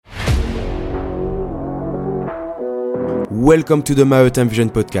Welcome to the Maritime Vision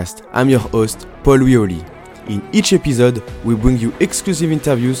podcast. I'm your host, Paul Wioli. In each episode, we bring you exclusive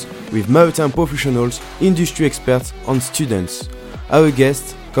interviews with maritime professionals, industry experts, and students. Our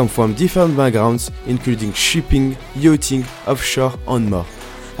guests come from different backgrounds, including shipping, yachting, offshore, and more.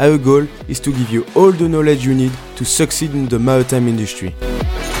 Our goal is to give you all the knowledge you need to succeed in the maritime industry.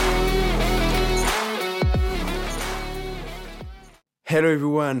 Hello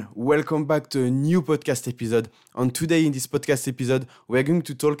everyone, welcome back to a new podcast episode. And today in this podcast episode, we're going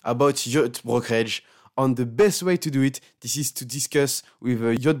to talk about yacht brokerage. And the best way to do it, this is to discuss with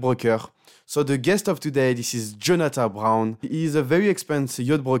a yacht broker. So the guest of today, this is Jonathan Browne. He is a very experienced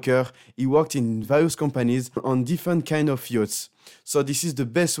yacht broker. He worked in various companies on different kind of yachts. So this is the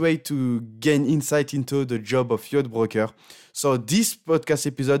best way to gain insight into the job of yacht broker. So this podcast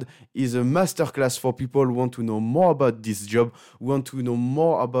episode is a masterclass for people who want to know more about this job, who want to know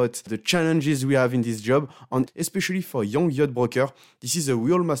more about the challenges we have in this job, and especially for young yacht broker, this is a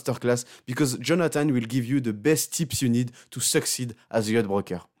real masterclass because Jonathan will give you the best tips you need to succeed as a yacht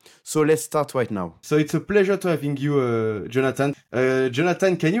broker. So let's start right now. So it's a pleasure to having you, Jonathan.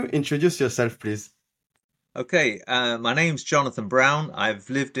 Jonathan, can you introduce yourself, please? Okay, my name's Jonathan Browne. I've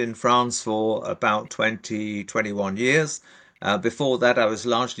lived in France for about 21 years. Before that, I was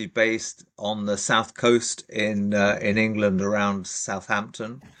largely based on the south coast in England, around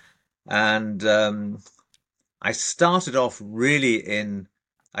Southampton. And I started off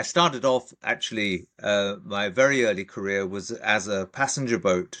actually, my very early career was as a passenger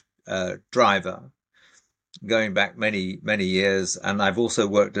boat driver, going back many, many years. And I've also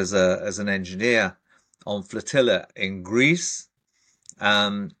worked as an engineer on flotilla in Greece.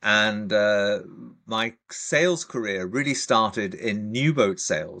 My sales career really started in new boat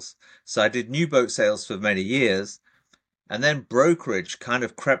sales. So I did new boat sales for many years, and then brokerage kind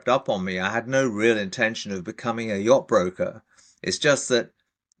of crept up on me. I had no real intention of becoming a yacht broker. It's just that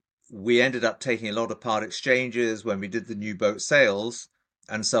we ended up taking a lot of part exchanges when we did the new boat sales.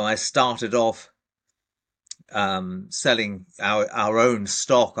 And so I started off selling our own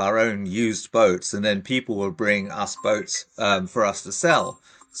stock, our own used boats, and then people would bring us boats for us to sell.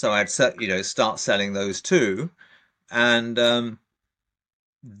 So I'd start selling those too, and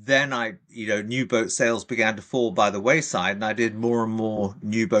then new boat sales began to fall by the wayside, and I did more and more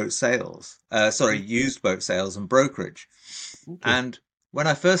used boat sales and brokerage. Okay. And when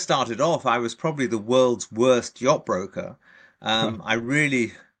I first started off, I was probably the world's worst yacht broker.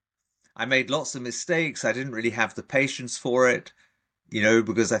 I made lots of mistakes. I didn't really have the patience for it,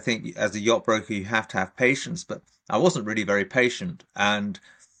 because I think as a yacht broker, you have to have patience, but I wasn't really very patient. And,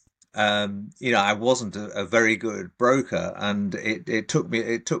 I wasn't a very good broker. And it took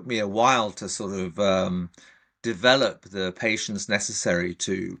me a while to sort of develop the patience necessary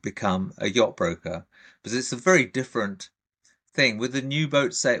to become a yacht broker, because it's a very different thing with the new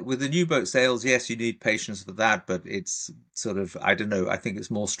boat sales. Yes, you need patience for that, but it's sort of, I don't know, I think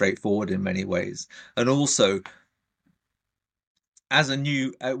it's more straightforward in many ways. And also, as when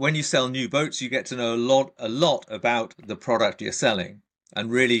you sell new boats, you get to know a lot about the product you're selling,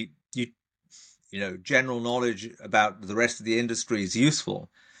 and really general knowledge about the rest of the industry is useful,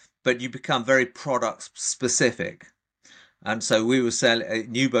 but you become very product specific. And so we were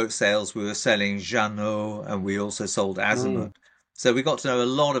selling new boat sales. We were selling Jeannot, and we also sold Azimuth. So we got to know a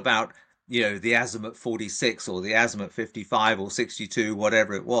lot about, the Azimuth 46 or the Azimuth 55 or 62,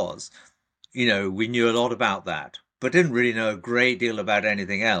 whatever it was. We knew a lot about that, but didn't really know a great deal about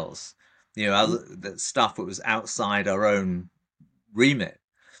anything else. The stuff that was outside our own remit.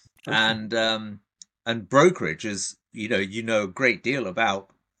 Okay. And brokerage is, you know a great deal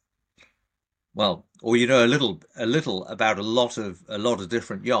about. Well, or a little about a lot of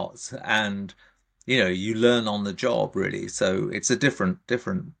different yachts, and you learn on the job really. So it's a different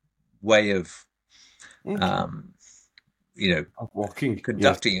way of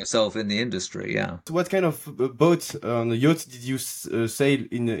conducting yourself in the industry. Yeah. So what kind of boats on the yacht did you sail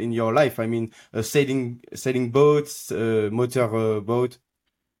in your life? I mean, sailing boats, motor boat.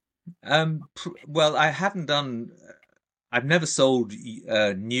 Well, I've never sold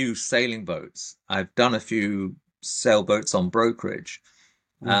new sailing boats. I've done a few sailboats on brokerage.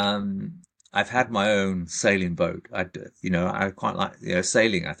 I've had my own sailing boat. I quite like,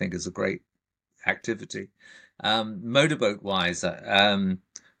 sailing, I think, is a great activity. Motorboat wise, I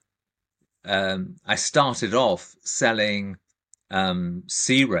started off selling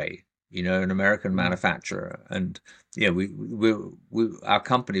Sea Ray, an American manufacturer, and our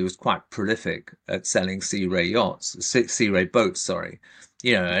company was quite prolific at selling Sea Ray boats. Sorry,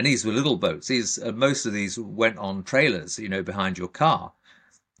 and these were little boats. Most of these went on trailers, behind your car.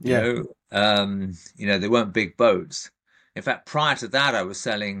 They weren't big boats. In fact, prior to that, I was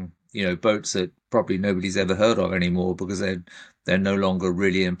selling, boats that probably nobody's ever heard of anymore because they're no longer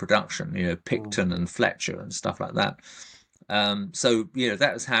really in production, Mm. Picton and Fletcher and stuff like that. So,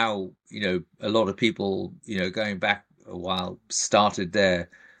 that was how, a lot of people, going back a while, started their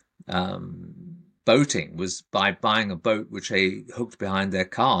um, boating was by buying a boat which they hooked behind their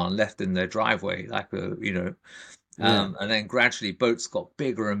car and left in their driveway, like Yeah. and then gradually boats got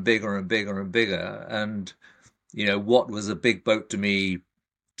bigger and bigger and bigger and bigger. And, what was a big boat to me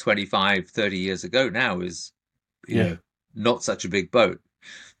 25, 30 years ago now is, you Yeah. know, not such a big boat.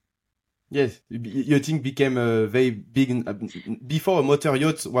 Yes, yachting became very big. Before, a motor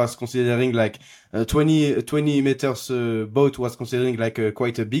yacht was considering like 20 meters boat was considering like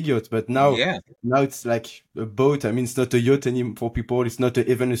quite a big yacht. But Yeah. now it's like a boat. I mean, it's not a yacht anymore for people. It's not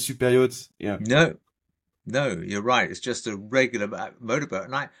even a super yacht. Yeah. No, no, you're right. It's just a regular motorboat.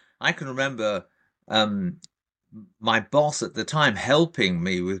 And I can remember um, my boss at the time helping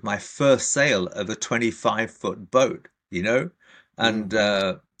me with my first sale of a 25-foot boat, and,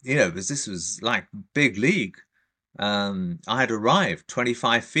 Mm. because this was like big league. I had arrived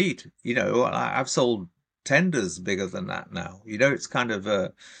 25 feet. I've sold tenders bigger than that now. It's kind of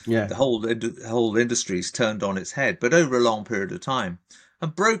Yeah. the whole industry's turned on its head, but over a long period of time.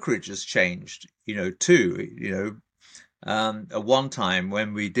 And brokerage has changed, too. At one time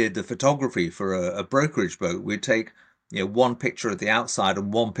when we did the photography for a brokerage boat, we'd take, one picture of the outside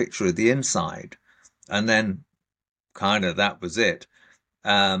and one picture of the inside, and then kind of that was it.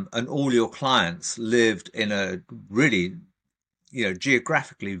 And all your clients lived in a really,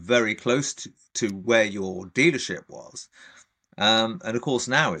 geographically very close to where your dealership was. And of course,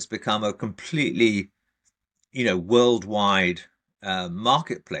 now it's become a completely, worldwide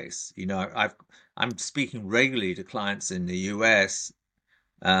marketplace. I'm speaking regularly to clients in the US,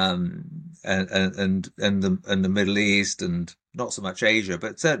 and the Middle East, and not so much Asia,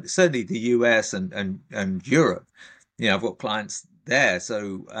 but certainly the US and Europe. I've got clients there.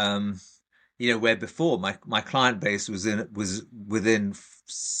 So, where before my client base was within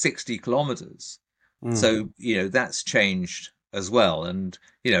 60 kilometers. Mm. So, that's changed as well. And,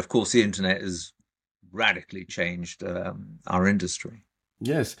 of course, the internet has radically changed our industry.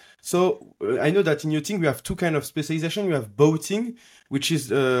 Yes. So I know that in yachting we have two kind of specialization. We have boating, which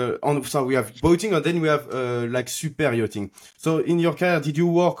is on. So we have boating, and then we have like super yachting. So in your career, did you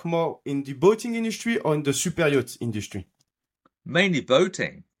work more in the boating industry or in the super yacht industry? Mainly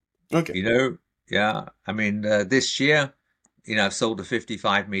boating, Okay. you know. Yeah. I mean, this year, I've sold a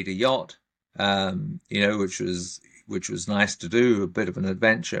 55-meter yacht, which was nice to do, a bit of an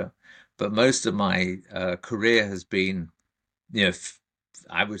adventure. But most of my career has been,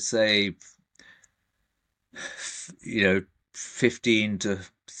 I would say, 15 to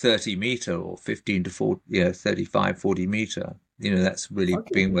 30 meter, or 15 to 40, 35, 40 meter. That's really Okay.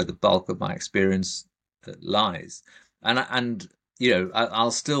 been where the bulk of my experience lies. And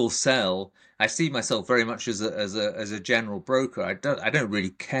I'll still sell. I see myself very much as a general broker. I don't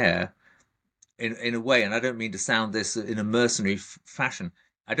really care in a way, and I don't mean to sound this in a mercenary fashion.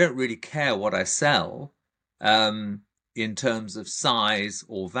 I don't really care what I sell, um, in terms of size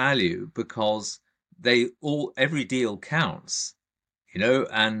or value, because every deal counts,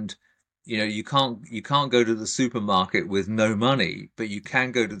 and you can't go to the supermarket with no money, but you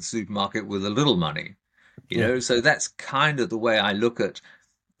can go to the supermarket with a little money, Yeah. so that's kind of the way I look at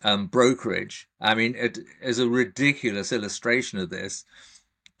brokerage. I mean, as a ridiculous illustration of this,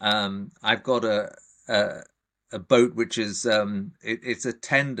 I've got a a boat which is it's a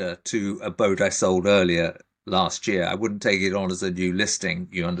tender to a boat I sold earlier last year. I wouldn't take it on as a new listing,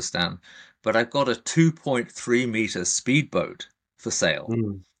 you understand, but I've got a 2.3-meter speedboat for sale,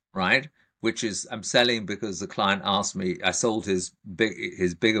 Mm. right? Which is I'm selling because the client asked me. I sold his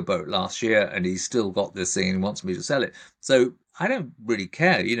bigger boat last year, and he's still got this thing and wants me to sell it. So I don't really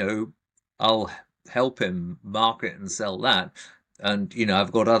care, I'll help him market and sell that. And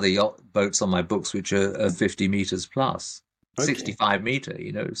I've got other yacht boats on my books which are 50 meters plus, Okay.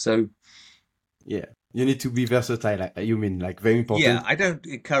 65-meter, So Yeah. You need to be versatile. Like, you mean like very yeah, important? I don't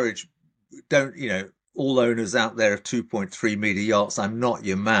encourage, don't, all owners out there of 2.3-meter yachts. I'm not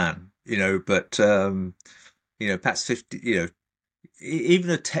your man, but perhaps 50, even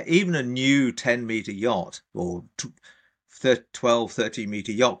a new 10-meter yacht, or 12,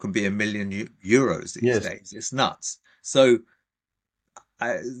 13-meter yacht can be €1 million these Yes. days. It's nuts. So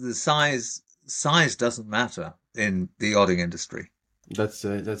the size doesn't matter in the yachting industry. That's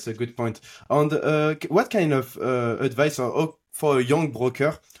a good point. And what kind of advice for a young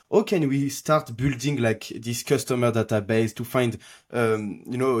broker? How can we start building like this customer database to find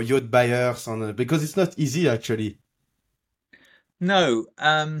yacht buyers on because it's not easy actually. No,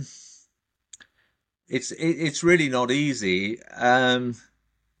 it's really not easy. I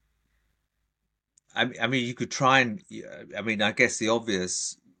mean, you could try and, I mean, I guess the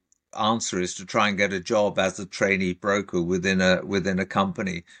obvious answer is to try and get a job as a trainee broker within a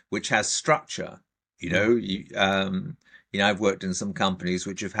company which has structure. You know, Mm, I've worked in some companies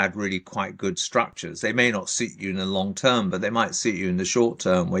which have had really quite good structures. They may not suit you in the long term, but they might suit you in the short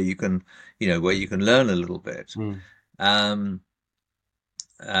term where you can, where you can learn a little bit. mm, Um,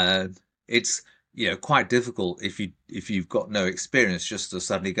 uh, it's quite difficult if you've got no experience just to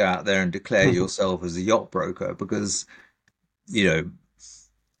suddenly go out there and declare yourself as a yacht broker because you know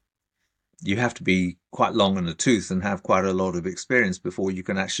you have to be quite long in the tooth and have quite a lot of experience before you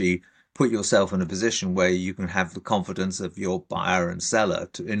can actually put yourself in a position where you can have the confidence of your buyer and seller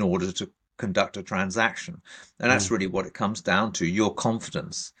in order to conduct a transaction. And that's mm. really what it comes down to, your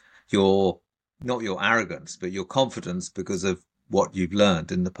confidence, your not your arrogance, but your confidence because of what you've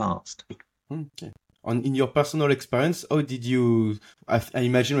learned in the past. Okay. In your personal experience, how did you? I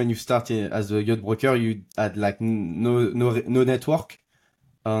imagine when you started as a yacht broker, you had like no network,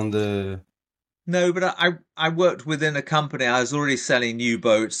 and No, but I worked within a company. I was already selling new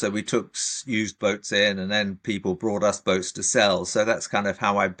boats, so we took used boats in, and then people brought us boats to sell. So that's kind of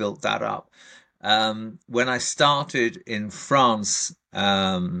how I built that up. When I started in France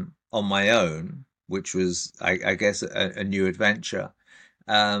on my own, which was, I guess, a new adventure,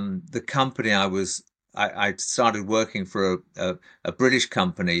 the company I started working for a British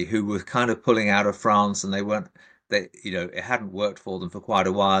company who were kind of pulling out of France, and it hadn't worked for them for quite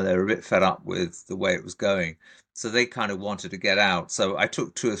a while. They were a bit fed up with the way it was going, so they kind of wanted to get out. So I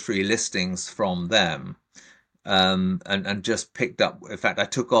took two or three listings from them, and just picked up. In fact, I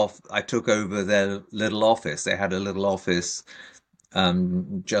took over their little office. They had a little office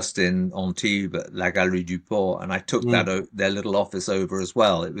just in Antibes at La Galerie du Port, and I took mm, their little office over as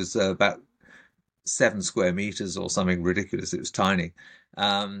well. It was about 7 square meters or something ridiculous. It was tiny.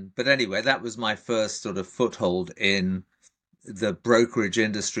 But anyway, that was my first sort of foothold in the brokerage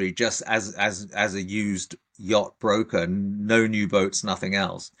industry, just as a used yacht broker, no new boats, nothing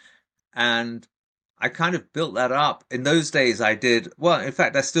else. And I kind of built that up. In those days, I did, well, in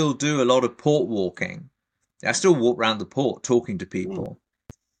fact, I still do a lot of port walking. I still walk around the port talking to mm, people.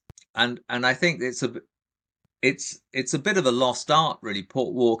 And I think it's a bit of a lost art, really,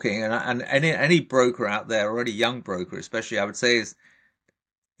 port walking. And any broker out there, or any young broker especially, I would say is,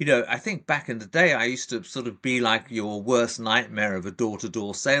 I think back in the day, I used to sort of be like your worst nightmare of a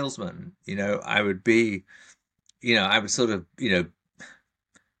door-to-door salesman. I would sort of,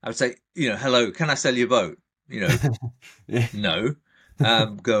 I would say, hello, can I sell you a boat? yeah, No,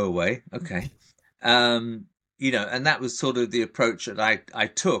 go away. Okay. Um, and that was sort of the approach that I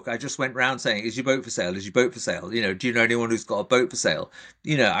took. I just went round saying, is your boat for sale? Is your boat for sale? Do you know anyone who's got a boat for sale?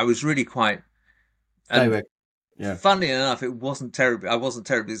 I was really quite, and direct, yeah, funnily enough, I wasn't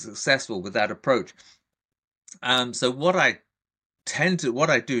terribly successful with that approach. So what I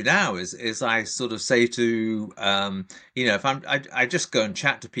do now is I sort of say to, if I just go and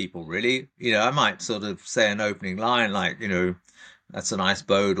chat to people really. I might sort of say an opening line like, that's a nice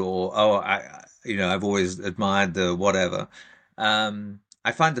boat, or oh, I've always admired the whatever.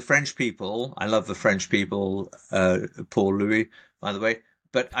 I find the French people, I love the French people, Paul Louis, by the way,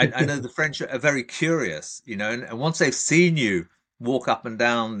 but I know the French are very curious, and once they've seen you walk up and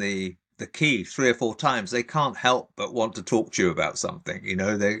down the quay 3 or 4 times, they can't help but want to talk to you about something.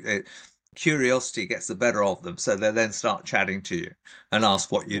 Curiosity gets the better of them, so they then start chatting to you and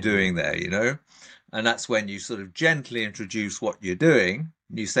ask what you're doing there. And that's when you sort of gently introduce what you're doing.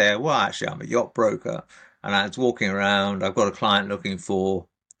 You say, well, actually, I'm a yacht broker and I was walking around. I've got a client looking for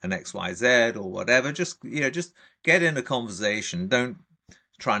an XYZ or whatever. Just get in a conversation. Don't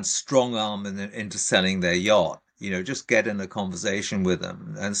try and strong arm them into selling their yacht. Just get in a conversation with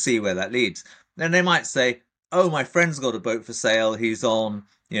them and see where that leads. Then they might say, oh, my friend's got a boat for sale. He's on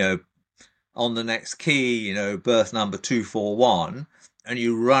the next key, berth number 241, and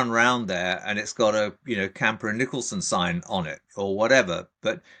you run round there and it's got a, Camper and Nicholson sign on it or whatever.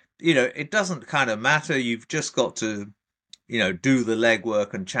 But, it doesn't kind of matter. You've just got to, do the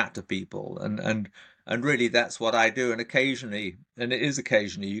legwork and chat to people. And really that's what I do. And it is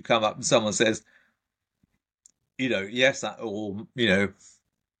occasionally you come up and someone says, yes, or,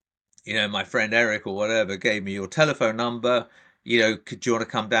 my friend Eric or whatever gave me your telephone number. Could you want to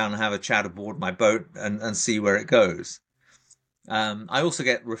come down and have a chat aboard my boat and see where it goes? I also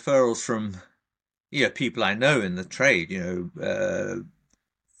get referrals from, people I know in the trade,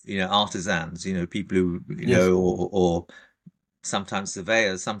 artisans, people who, yes, or sometimes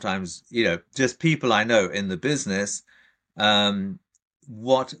surveyors, sometimes, just people I know in the business. Um,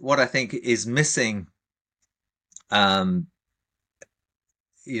 what I think is missing, um,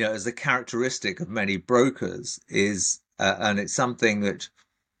 as a characteristic of many brokers is, and it's something that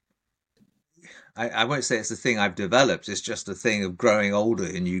I won't say it's a thing I've developed. It's just a thing of growing older,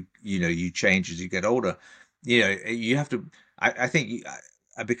 and you change as you get older. You have to. I think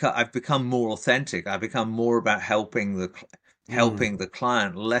I've become more authentic. I've become more about Mm, helping the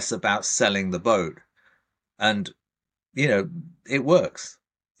client, less about selling the boat. And you know, it works.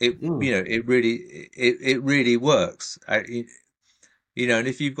 mm, It really works. And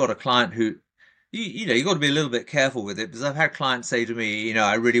if you've got a client who, you got to be a little bit careful with it because I've had clients say to me,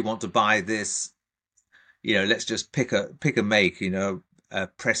 I really want to buy this, let's just pick a make, a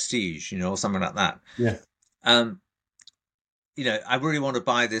Prestige, or something like that. yeah. Um, I really want to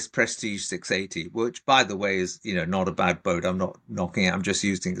buy this Prestige 680, which, by the way, is, not a bad boat. I'm not knocking it. I'm just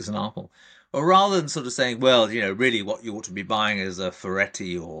using it as an example. Or rather than sort of saying, well, really what you ought to be buying is a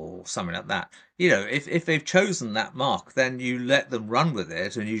Ferretti or something like that. If they've chosen that mark, then you let them run with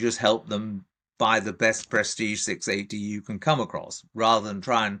it and you just help them buy the best Prestige 680 you can come across, rather than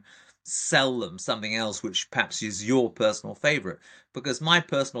try and sell them something else which perhaps is your personal favorite, because my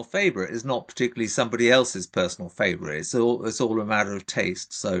personal favorite is not particularly somebody else's personal favorite. It's all a matter of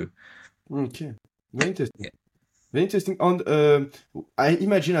taste. So Okay. Very interesting. yeah, Very interesting. And I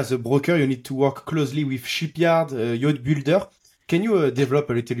imagine as a broker, you need to work closely with shipyard, yacht builder. Can you develop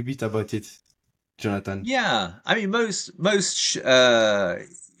a little bit about it, Jonathan? yeah. I mean, most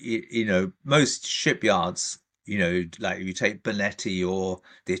shipyards, like you take Bonetti or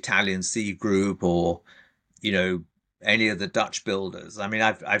the Italian Sea Group, or you know any of the Dutch builders. I mean,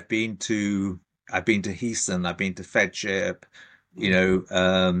 I've been to Heaton, I've been to Fedship, you Mm, know,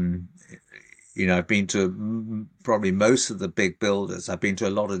 um, I've been to probably most of the big builders. I've been to a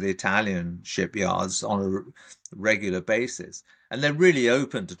lot of the Italian shipyards on a regular basis. And they're really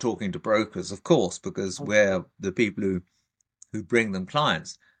open to talking to brokers, of course, because okay. we're the people who bring them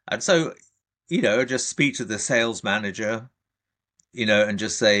clients. And so, just speak to the sales manager, and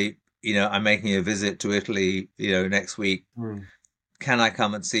just say, I'm making a visit to Italy, next week. Mm, Can I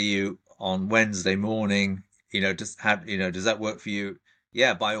come and see you on Wednesday morning? Does that work for you?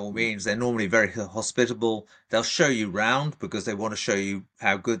 Yeah, by all mm, means. They're normally very hospitable. They'll show you round because they want to show you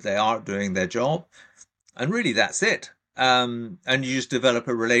how good they are at doing their job. And really, that's it. And you just develop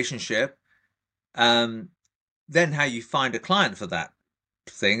a relationship. Um, then how you find a client for that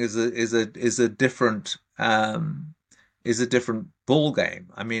thing is a different ball game.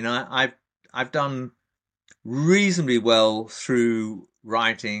 I mean, I've done reasonably well through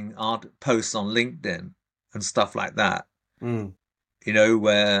writing art posts on LinkedIn and stuff like that. mm.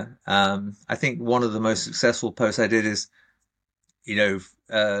 Where I think one of the most successful posts I did is,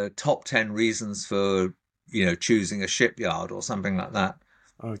 top 10 reasons for, choosing a shipyard or something like that.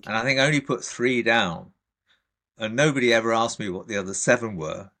 And Okay. I think I only put three down, and nobody ever asked me what the other seven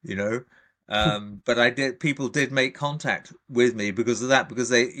were, But people did make contact with me because of that, because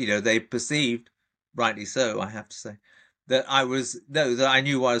they perceived, rightly so, I have to say, that I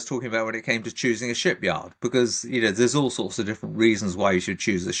knew what I was talking about when it came to choosing a shipyard, because, there's all sorts of different reasons why you should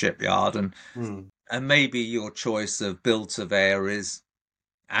choose a shipyard. Mm, And maybe your choice of build surveyor is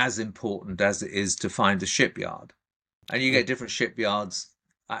as important as it is to find a shipyard. And you get okay. different shipyards.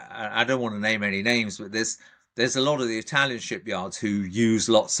 I don't want to name any names, but there's a lot of the Italian shipyards who use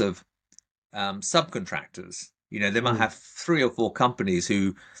lots of subcontractors. They might Mm, have three or four companies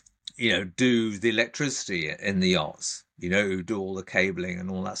who, do the electricity in the yachts, who do all the cabling and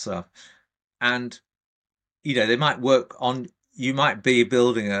all that stuff. And, they might work on, you might be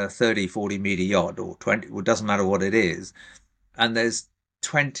building a 30, 40 meter yacht, or 20, it doesn't matter what it is. And there's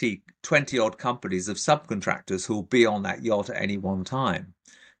 20 odd companies of subcontractors who will be on that yacht at any one time.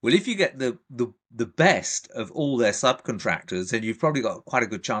 Well, if you get the best of all their subcontractors, then you've probably got quite a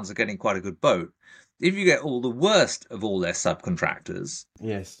good chance of getting quite a good boat. If you get all the worst of all their subcontractors,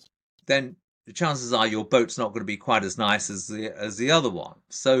 yes. then the chances are your boat's not going to be quite as nice as the other one.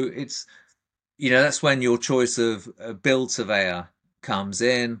 So that's when your choice of a build surveyor comes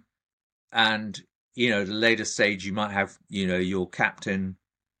in. And at a later stage you might have your captain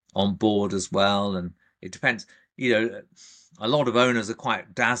on board as well. And it depends. A lot of owners are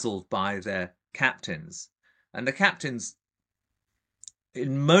quite dazzled by their captains, and the captains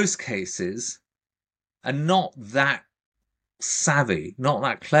in most cases are not that savvy, not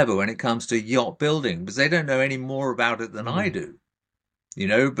that clever when it comes to yacht building, because they don't know any more about it than I Mm.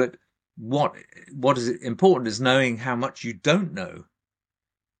 do. But what is important is knowing how much you don't know,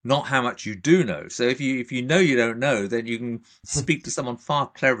 not how much you do know. So if you know you don't know, then you can speak to someone far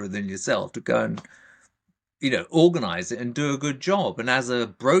cleverer than yourself to go and organize it and do a good job. And as a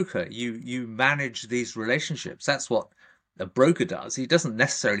broker, you manage these relationships. That's what a broker does. He doesn't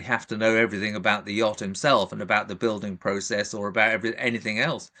necessarily have to know everything about the yacht himself and about the building process or about anything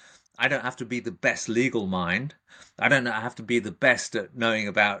else. I don't have to be the best legal mind. I don't have to be the best at knowing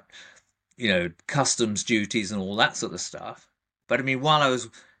about, customs duties and all that sort of stuff. But I mean, while I was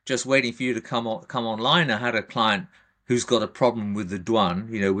just waiting for you to come online, I had a client who's got a problem with the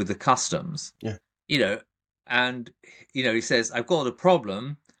douane, with the customs, Yeah. you know, and he says, "I've got a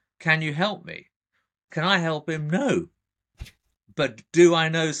problem. Can you help me?" Can I help him? No. But do I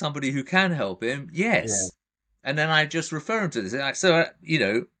know somebody who can help him? Yeah. Yes. And then I just refer him to this. So,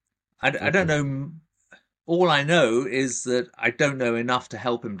 I don't Okay. know. All I know is that I don't know enough to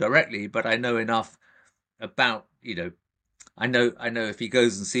help him directly, but I know enough about, I know if he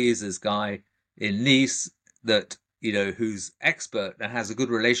goes and sees this guy in Nice that, who's expert and has a good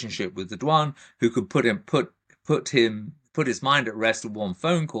relationship with the douane, who could put his mind at rest with one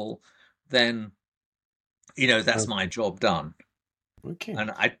phone call, then, that's my Okay. job done. Okay.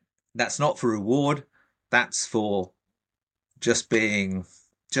 And that's not for reward. That's for just being,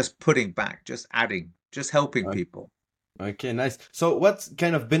 just putting back, just adding, just helping people. Okay, nice. So, what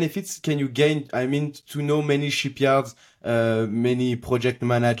kind of benefits can you gain? I mean, to know many shipyards, many project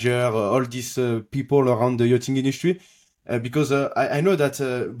manager, all these people around the yachting industry, because I know that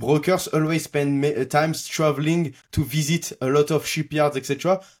brokers always spend times traveling to visit a lot of shipyards,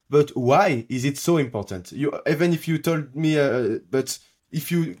 etc. But why is it so important? You even if you told me, but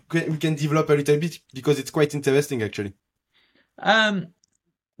if we can develop a little bit because it's quite interesting actually. Um,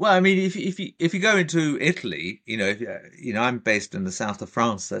 Well, I mean, if you go into Italy, I'm based in the south of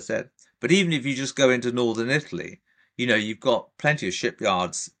France, as I said, but even if you just go into northern Italy, you've got plenty of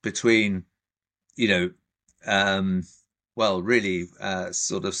shipyards between, you know, um, well, really,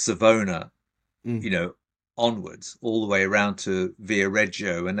 sort of Savona, Mm. you know, onwards, all the way around to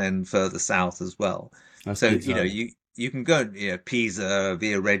Viareggio and then further south as well. That's So, pizza. you can go, Pisa,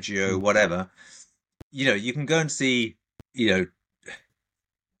 Viareggio, Mm. whatever, you can go and see, you know,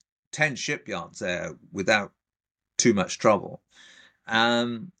 10 shipyards there without too much trouble.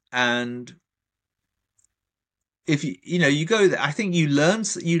 And if you go there, I think you learn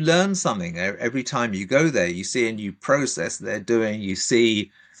something every time you go there. You see a new process they're doing. You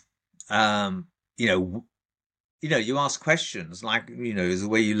see, um, you know, you ask questions like, is the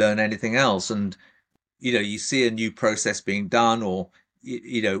way you learn anything else. And, you see a new process being done, or,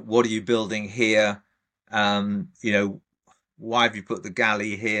 what are you building here? Why have you put the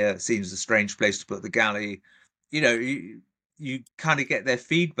galley here? It seems a strange place to put the galley. You kind of get their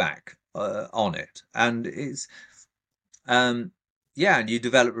feedback on it, and it's um, yeah, and you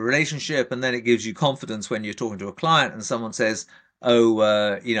develop a relationship, and then it gives you confidence when you're talking to a client, and someone says, "Oh,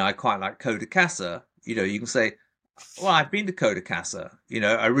 I quite like Coda Casa." You can say, "Well, I've been to Coda Casa. I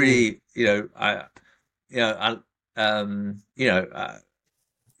Mm. really, you know, I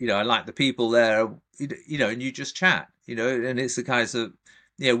like the people there, and you just chat, and it's the kinds of,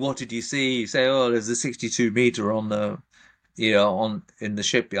 what did you see? You say, oh, there's a 62-meter on in the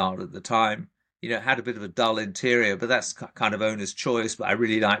shipyard at the time. It had a bit of a dull interior, but that's kind of owner's choice. But I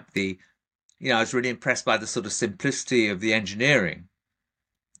really liked I was really impressed by the sort of simplicity of the engineering,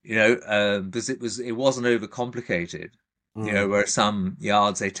 because it wasn't overcomplicated, Mm. where some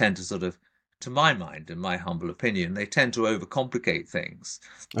yards they tend to sort of, to my mind, in my humble opinion, they tend to overcomplicate things.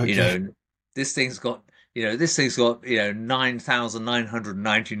 You Okay. know, this thing's got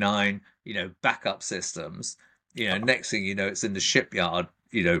 9,999, backup systems. Next thing you know, it's in the shipyard,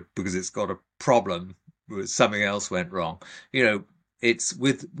 because it's got a problem, something else went wrong. You know, it's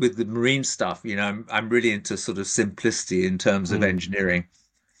with the marine stuff, I'm really into sort of simplicity in terms of Mm. engineering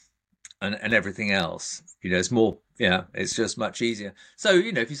and everything else. It's more, it's just much easier. So,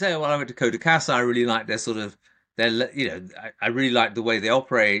 if you say, well, I went to Coda Casa, I really like their sort of I really like the way they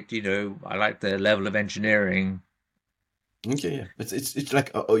operate. I like their level of engineering. Okay, yeah. It's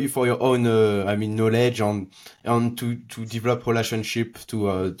like for your own, I mean, knowledge on to develop relationship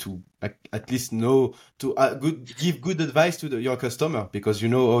to at least know to give good advice to your customer because you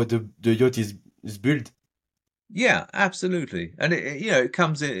know how the yacht is built. Yeah, absolutely. And it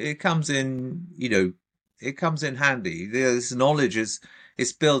comes in handy. This knowledge is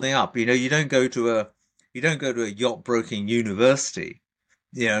building up. You don't go to a yacht broking university,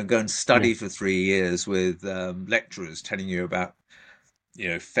 and go and Yeah, study for 3 years with lecturers telling you about,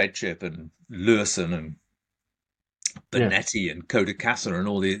 Fedship and Lewison and yeah. Bonetti and Codacassa and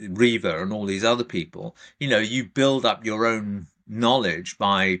all the Riva and all these other people. You build up your own knowledge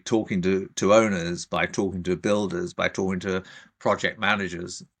by talking to owners, by talking to builders, by talking to project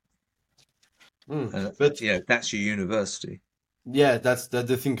managers. Mm. And But that's your university. yeah, that's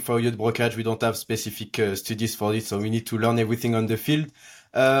the thing for yacht brokerage. We don't have specific studies for it, so we need to learn everything on the field.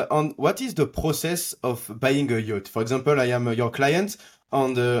 On what is the process of buying a yacht? For example, I am your client,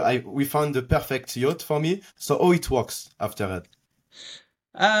 and we found the perfect yacht for me. So how it works after that?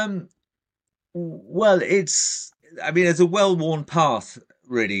 Um, Well, I mean, it's a well-worn path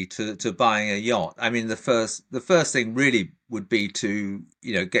really to buying a yacht. I mean, the first thing really would be to,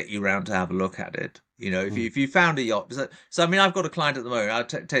 get you around to have a look at it. Mm. If you found a yacht, so I mean, I've got a client at the moment. I'll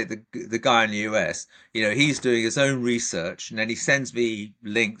take the guy in the US. He's doing his own research, and then he sends me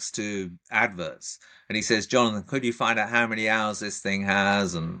links to adverts, and he says, "Jonathan, could you find out how many hours this thing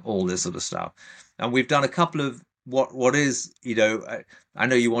has and all this sort of stuff?" And we've done a couple of what is, I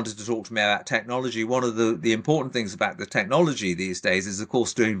know you wanted to talk to me about technology. One of the important things about the technology these days is, of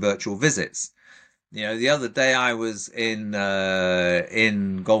course, doing virtual visits. The other day I was in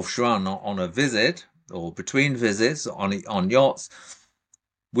Gulf Shran on a visit or between visits on yachts.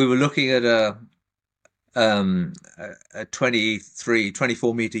 We were looking at a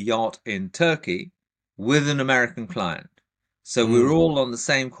 24 meter yacht in Turkey with an American client. So we were Mm. all on the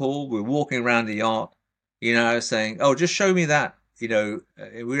same call. We were walking around the yacht, saying, "Oh, just show me that." We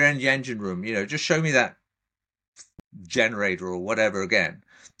were in the engine room. Just show me that generator or whatever again.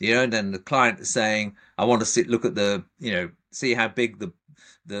 And then the client is saying, "I want to look at see how big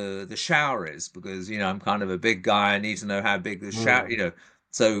the shower is because I'm kind of a big guy. I need to know how big the shower. Mm.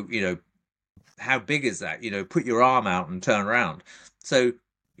 So how big is that? Put your arm out and turn around." So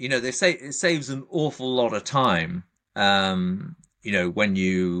they say it saves an awful lot of time.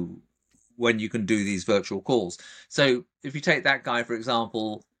 When you can do these virtual calls. So if you take that guy for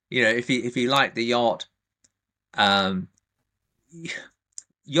example, if he liked the yacht, um,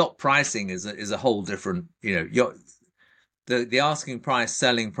 yacht pricing is a whole different, yacht the asking price,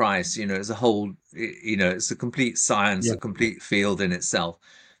 selling price, is a whole, it's a complete science, Yeah. a complete field in itself.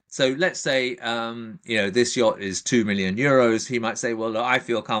 So let's say, this yacht is 2 million euros. He might say, well, look, I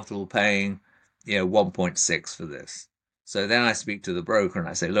feel comfortable paying, 1.6 for this. So then I speak to the broker and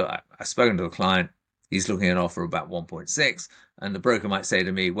I say, look, I've spoken to a client. He's looking at an offer about 1.6. And the broker might say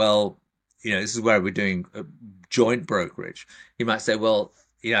to me, well, this is where we're doing a joint brokerage. He might say, well,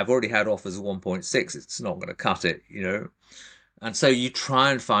 I've already had offers of 1.6. It's not going to cut it. And so you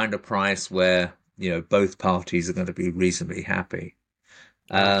try and find a price where, both parties are going to be reasonably happy.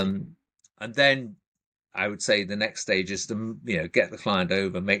 Okay. And then I would say the next stage is to, get the client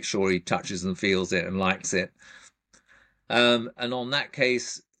over, make sure he touches and feels it and likes it. And on that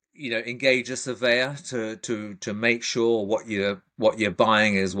case, engage a surveyor to make sure what you're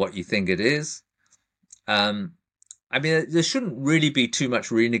buying is what you think it is. Um, I mean, there shouldn't really be too much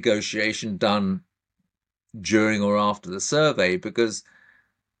renegotiation done during or after the survey because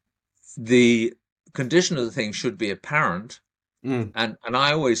the condition of the thing should be apparent. Mm. And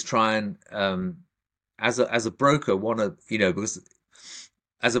I always try and as a broker want to, because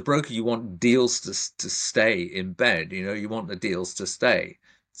as a broker you want deals to stay in bed. You want the deals to stay.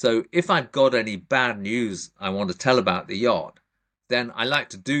 So if I've got any bad news I want to tell about the yacht, then I like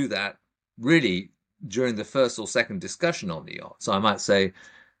to do that really during the first or second discussion on the yacht. So I might say,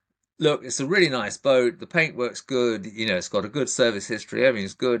 look, it's a really nice boat. The paint works good. It's got a good service history.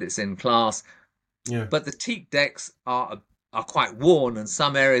 Everything's good. It's in class. Yeah. But the teak decks are quite worn, and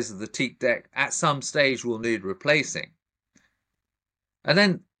some areas of the teak deck at some stage will need replacing. And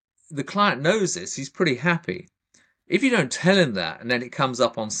then the client knows this. He's pretty happy. If you don't tell him that, and then it comes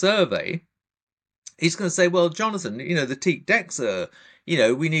up on survey, he's going to say, "Well, Jonathan, the teak decks are,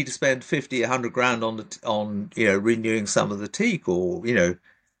 we need to spend 50, 100 grand on renewing some of the teak, or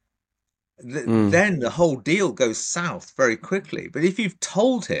Mm. then the whole deal goes south very quickly. But if you've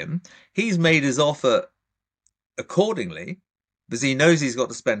told him, he's made his offer accordingly because he knows he's got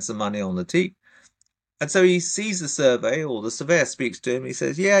to spend some money on the teak. And so he sees the survey, or the surveyor speaks to him. He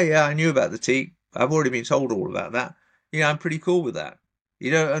says, "Yeah, yeah, I knew about the teak. I've already been told all about that. I'm pretty cool with that."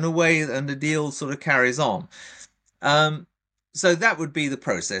 And away, and the deal sort of carries on. Um, so that would be the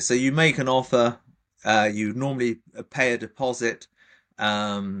process. So you make an offer. You normally pay a deposit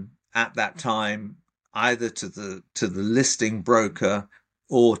at that time, either to the listing broker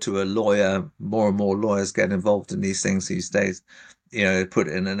or to a lawyer. More and more lawyers get involved in these things these days. Put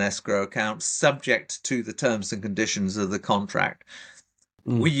it in an escrow account, subject to the terms and conditions of the contract.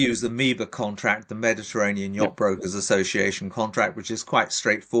 We Mm. use the MEBA contract, the Mediterranean Yep. Yacht Brokers Association contract, which is quite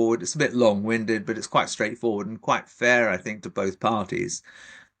straightforward. It's a bit long-winded, but it's quite straightforward and quite fair, I think, to both parties.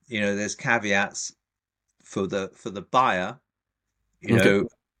 There's caveats for the buyer, you Okay.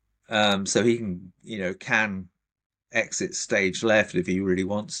 know, so he can exit stage left if he really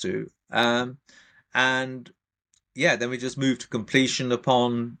wants to. Um, and yeah, then we just moved to completion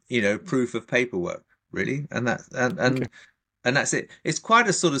upon, proof of paperwork, really. Okay. And that's it. It's quite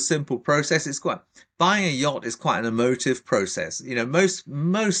a sort of simple process. Buying a yacht is quite an emotive process.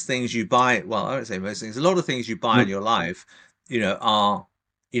 Most things you buy, well, I don't say most things, a lot of things you buy in Mm. your life, are,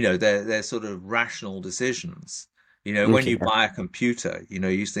 they're sort of rational decisions. When Okay. you buy a computer,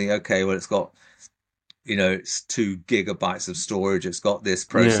 you think, okay, well, it's 2 gigabytes of storage. It's got this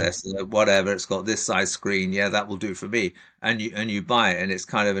Yeah. processor, whatever. It's got this size screen. Yeah, that will do for me. And you buy it, and it's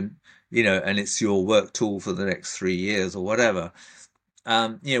kind of and it's your work tool for the next 3 years or whatever.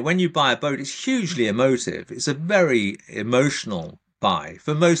 When you buy a boat, it's hugely emotive. It's a very emotional buy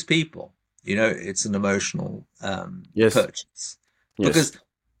for most people. It's an emotional Yes. purchase Yes. because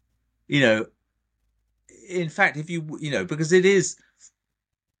you know, in fact, if because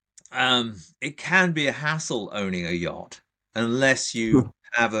it can be a hassle owning a yacht unless you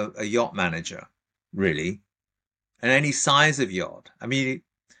have a yacht manager, really, and any size of yacht. I mean,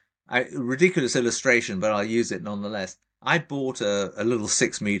 ridiculous illustration, but I'll use it nonetheless. I bought a little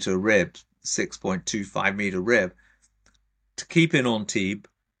 6 meter rib, 6.25 meter rib to keep in Antibes,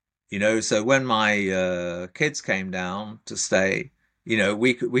 so when my kids came down to stay,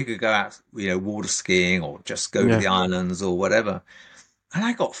 we could go out, water skiing or just go to Yeah. the islands or whatever. And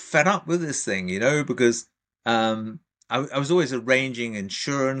I got fed up with this thing, because um, I was always arranging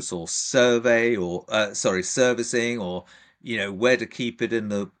insurance or servicing or, where to keep it in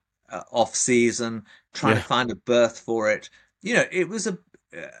the off season, trying to Yeah. find a berth for it. It was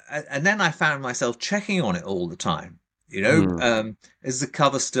and then I found myself checking on it all the time. Mm. Is the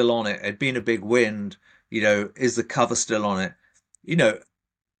cover still on it? It had been a big wind. Is the cover still on it? You know,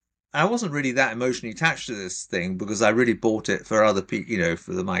 I wasn't really that emotionally attached to this thing because I really bought it for other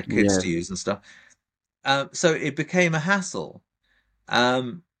people, my kids Yeah. to use and stuff. So it became a hassle.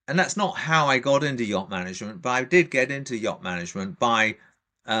 And that's not how I got into yacht management, but I did get into yacht management by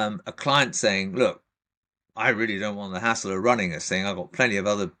a client saying, look, I really don't want the hassle of running this thing. I've got plenty of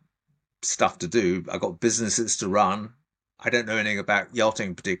other stuff to do. I've got businesses to run. I don't know anything about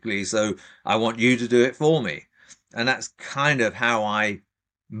yachting particularly, so I want you to do it for me. And that's kind of how I,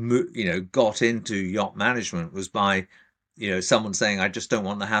 got into yacht management was by, someone saying, I just don't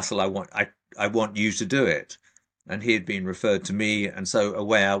want the hassle. I want you to do it. And he had been referred to me, and so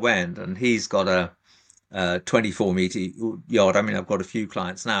away I went. And he's got a 24-meter yacht. I mean, I've got a few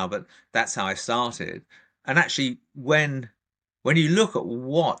clients now, but that's how I started. And actually, when you look at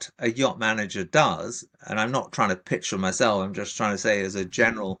what a yacht manager does, and I'm not trying to pitch for myself, I'm just trying to say as a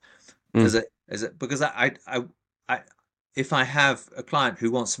general, Mm. because I if I have a client who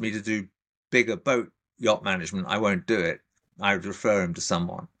wants me to do bigger boat yacht management, I won't do it. I would refer him to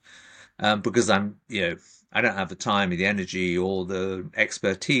someone because I don't have the time, the energy, or the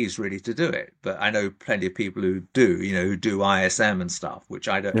expertise really to do it. But I know plenty of people who do, who do ISM and stuff, which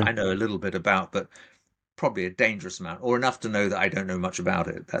I don't. Yeah. I know a little bit about, but probably a dangerous amount, or enough to know that I don't know much about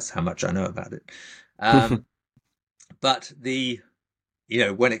it. That's how much I know about it. Um, but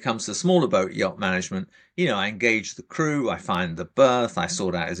when it comes to smaller boat yacht management, I engage the crew, I find the berth, I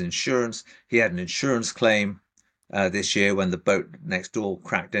sort out his insurance. He had an insurance claim this year when the boat next door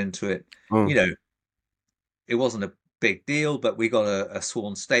cracked into it. Oh. You know, it wasn't a big deal, but we got a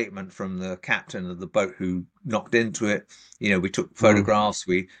sworn statement from the captain of the boat who knocked into it. We took Mm. photographs,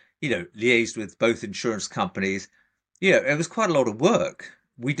 we, liaised with both insurance companies. It was quite a lot of work.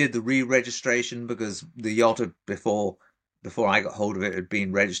 We did the re-registration because the yacht had before I got hold of it had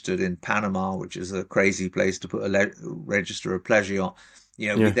been registered in Panama, which is a crazy place to put register a pleasure yacht. We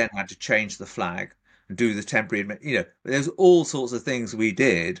Yeah. then had to change the flag and do the temporary. There's all sorts of things we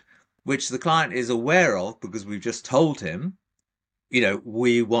did, which the client is aware of because we've just told him,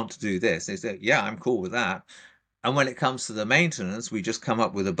 we want to do this. They say, yeah, I'm cool with that. And when it comes to the maintenance, we just come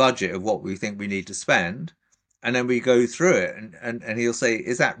up with a budget of what we think we need to spend. And then we go through it. And he'll say,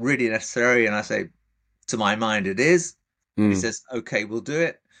 is that really necessary? And I say, to my mind, it is. He Mm. says, okay, we'll do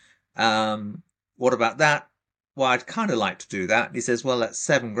it. What about that? Well, I'd kind of like to do that. And he says, well, that's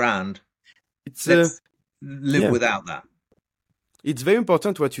 7 grand. It's Let's live yeah. without that. It's very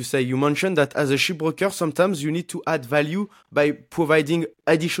important what you say. You mentioned that as a shipbroker, sometimes you need to add value by providing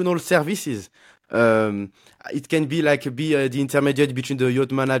additional services. Um, it can be like the intermediate between the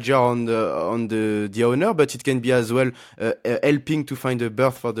yacht manager and the owner, but it can be as well helping to find a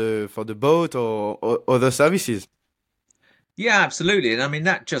berth for the boat or other services. Yeah, absolutely. And I mean,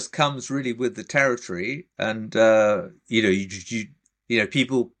 that just comes really with the territory. And,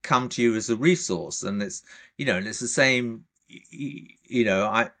 people come to you as a resource and and it's the same,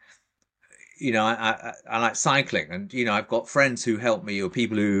 I, I like cycling, and I've got friends who help me, or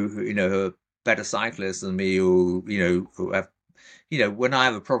people who are better cyclists than me, who have, when I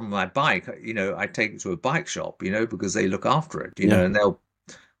have a problem with my bike, I take it to a bike shop, because they look after it, Yeah. and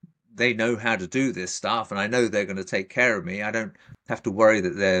they know how to do this stuff, and I know they're going to take care of me. I don't have to worry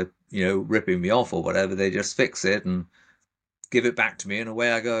that they're, ripping me off or whatever. They just fix it and give it back to me, and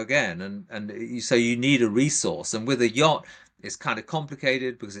away I go again. And so you need a resource. And with a yacht, it's kind of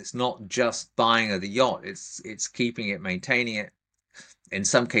complicated because it's not just buying the yacht. It's keeping it, maintaining it, in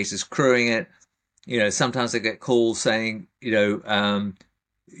some cases crewing it. Sometimes I get calls saying, people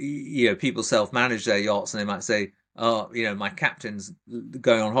self-manage their yachts, and they might say, "Oh, my captain's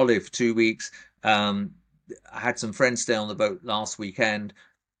going on holiday for 2 weeks. Um, I had some friends stay on the boat last weekend.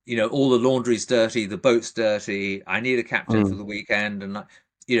 All the laundry's dirty, the boat's dirty. I need a captain for Mm. the weekend." And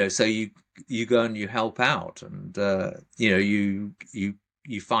so you go and you help out, and you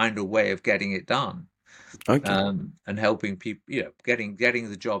find a way of getting it done, Okay. and helping people, getting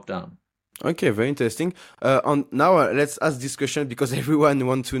the job done. Okay, very interesting. On now, let's ask this question because everyone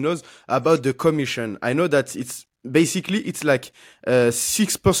wants to know about the commission. I know that it's like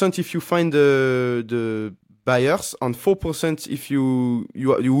 6% if you find the buyers, and 4% if you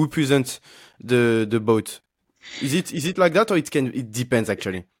represent the boat. Is it like that, or it depends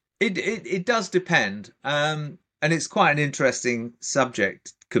actually? It does depend, and it's quite an interesting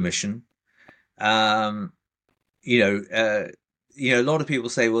subject, commission. Um, you know, uh, a lot of people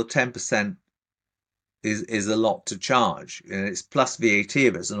say, well, 10% is a lot to charge, and it's plus VAT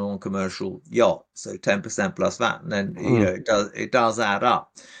if it's a non-commercial yacht, so 10% plus that, and then Mm. it does add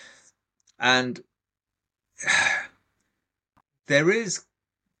up, and there is,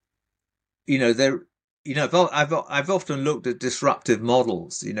 there. I've often looked at disruptive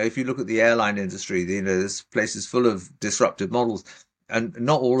models. If you look at the airline industry, there's places full of disruptive models, and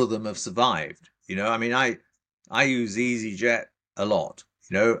not all of them have survived. I mean, I use EasyJet a lot,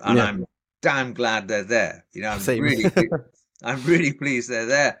 and Yeah, I'm damn glad they're there. same. I'm really pleased they're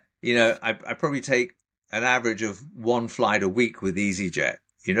there. I probably take an average of one flight a week with EasyJet.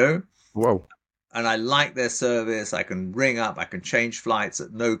 Wow. And I like their service. I can ring up, I can change flights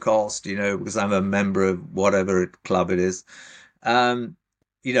at no cost, because I'm a member of whatever club it is. Um,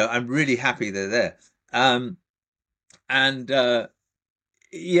 I'm really happy they're there. Um, and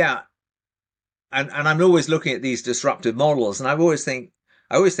yeah, and I'm always looking at these disruptive models, and I always think,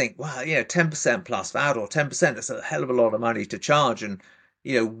 well, 10% plus VAT or 10%, that's a hell of a lot of money to charge. And,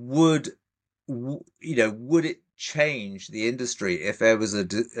 would would it change the industry if there was a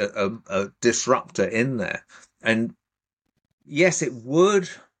disruptor in there? And yes, it would,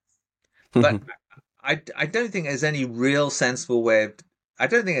 but I don't think there's any real sensible way of I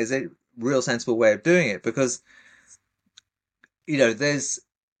don't think there's a real sensible way of doing it, because there's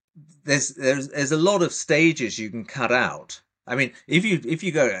a lot of stages you can cut out. I mean, if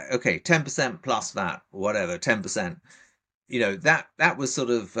you go, okay, 10% plus that or whatever, 10%, that was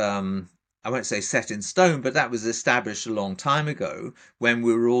sort of, I won't say set in stone, but that was established a long time ago when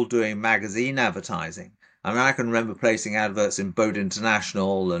we were all doing magazine advertising. I mean, I can remember placing adverts in Boat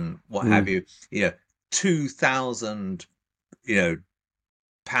International and what have Mm. you, 2,000, you know,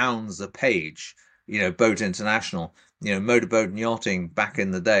 pounds a page, Boat International, motorboat and yachting back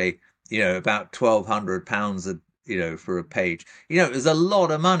in the day, about £1,200 for a page. It was a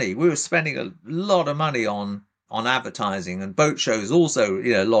lot of money. We were spending a lot of money on advertising, and boat shows also,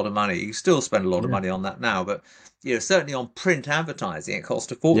 a lot of money. You still spend a lot of Yeah. money on that now, but certainly on print advertising, it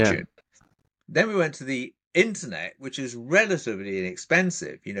cost a Yeah. fortune. Then we went to the internet, which is relatively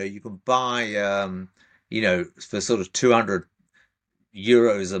inexpensive. You can buy, for sort of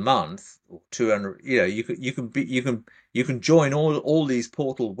 €200 a month, or 200, you can join all these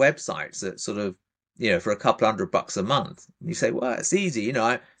portal websites that sort of, for a couple $100 a month. And you say, well, it's easy.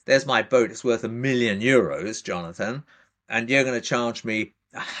 There's my boat. It's worth €1 million, Jonathan, and you're going to charge me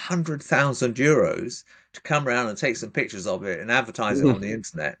 €100,000 to come around and take some pictures of it and advertise it on the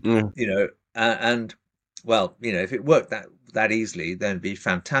internet. Yeah. And well, if it worked that easily, then it'd be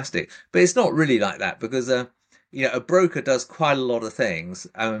fantastic. But it's not really like that, because a broker does quite a lot of things,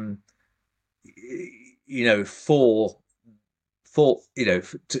 for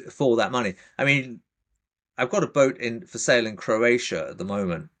that money. I mean, I've got a boat in for sale in Croatia at the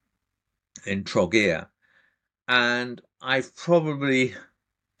moment, in Trogir, and I've probably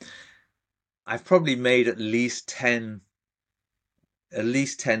made at least ten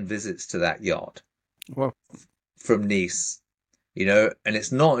visits to that yacht Wow. from Nice. And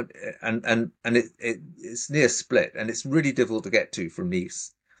it's not, and it's near Split, and it's really difficult to get to from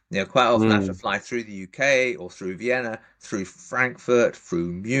Nice. Quite often I have to Mm. fly through the UK or through Vienna, through Frankfurt,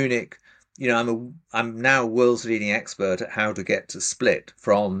 through Munich, I'm now world's leading expert at how to get to Split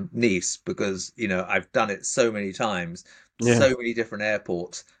from Nice because, I've done it so many times, Yeah. so many different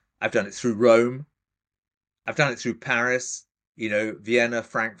airports. I've done it through Rome. I've done it through Paris, Vienna,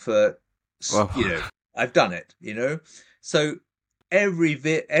 Frankfurt, Wow. I've done it, So every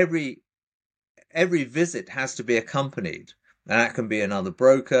vi every visit has to be accompanied. And that can be another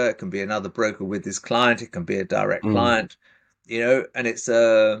broker, it can be another broker with his client, it can be a direct Mm. client, and it's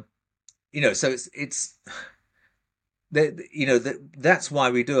so it's that's why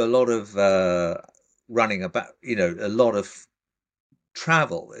we do a lot of running about, a lot of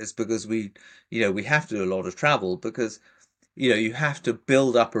travel is because we have to do a lot of travel because you have to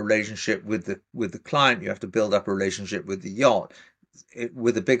build up a relationship with the client, you have to build up a relationship with the yacht.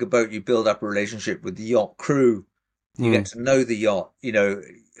 With a bigger boat, you build up a relationship with the yacht crew, you get Mm. to know the yacht,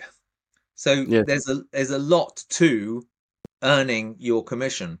 so Yes. there's a lot to earning your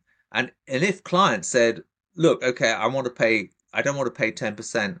commission. And if clients said, look, okay, I don't want to pay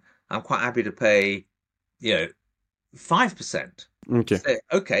 10%, I'm quite happy to pay, you know 5%. Okay. Say,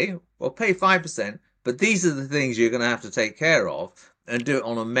 okay, well, pay 5%, but these are the things you're going to have to take care of and do it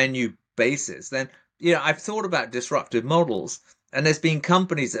on a menu basis. Then, I've thought about disruptive models, and there's been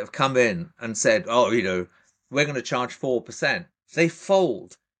companies that have come in and said, oh, we're going to charge 4%. They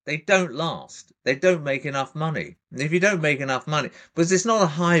fold. They don't last. They don't make enough money. And if you don't make enough money, because it's not a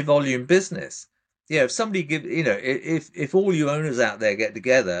high volume business. If somebody if all you owners out there get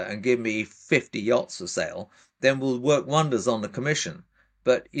together and give me 50 yachts for sale, then we'll work wonders on the commission.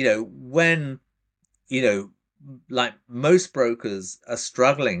 But when you know, like most brokers are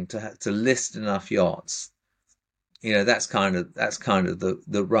struggling to list enough yachts, that's kind of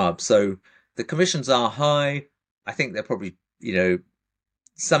the rub. So the commissions are high. I think they're probably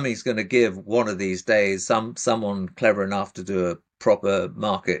somebody's going to give one of these days. Someone clever enough to do a proper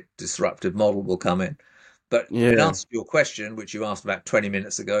market disruptive model will come in. But in Yeah. answer to your question, which you asked about 20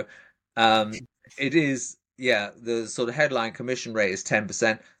 minutes ago, it is, yeah, the sort of headline commission rate is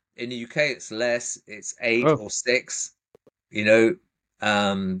 10%. In the UK, it's less, it's 8 Oh, or 6, you know,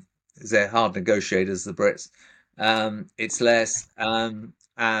 um, they're hard negotiators, the Brits. It's less,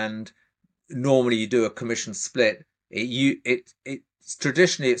 and normally you do a commission split. It's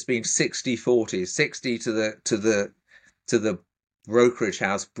traditionally it's been 60-40, 60 to the brokerage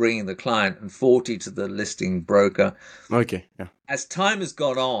house bringing the client and 40 to the listing broker. okay. Yeah. As time has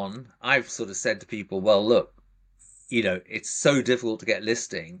gone on, I've sort of said to people, well, look, it's so difficult to get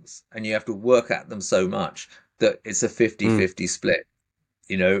listings and you have to work at them so much that it's a fifty Mm. fifty split,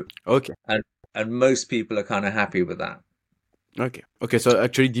 you know, Okay. and and most people are kind of happy with that. Okay. Okay. So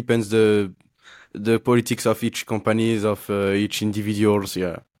actually depends the politics of each companies of each individuals.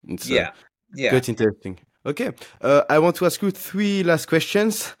 Yeah. It's Yeah. Yeah. quite interesting. Okay. I want to ask you three last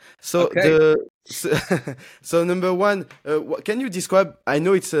questions. So Okay. so, so number one, can you describe? I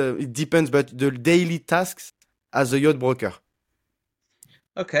know it depends, but the daily tasks as a yacht broker.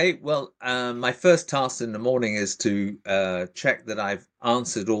 Okay, well, my first task in the morning is to check that I've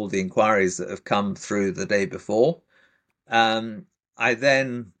answered all the inquiries that have come through the day before. I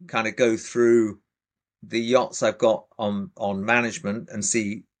then kind of go through the yachts I've got on management and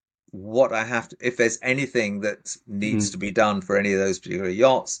see what I have to, if there's anything that needs Mm. to be done for any of those particular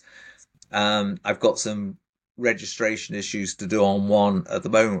yachts. I've got some registration issues to do on one at the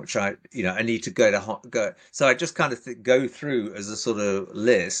moment, which I need to go. So I just kind of go through as a sort of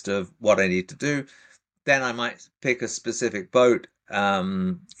list of what I need to do. Then I might pick a specific boat.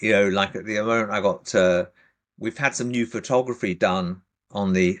 Like at the moment, we've had some new photography done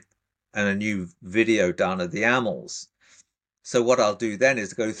on the, and a new video done of the Amels. So what I'll do then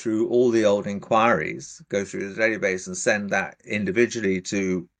is go through all the old inquiries, go through the database and send that individually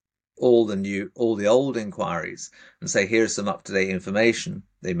to all the old inquiries and say, here's some up to date information.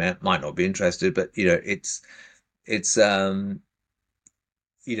 They might not be interested, but it's Mhm.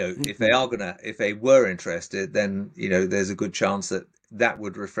 if they were interested, then there's a good chance that that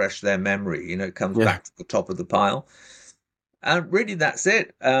would refresh their memory. It comes Yeah. back to the top of the pile. And really, that's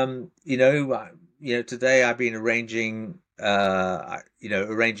it. Today I've been arranging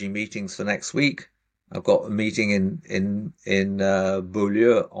meetings for next week. I've got a meeting in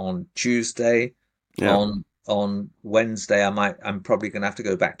Beaulieu on Tuesday. Yeah. On Wednesday, I'm probably going to have to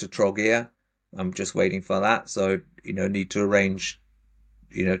go back to Trogia. I'm just waiting for that, so need to arrange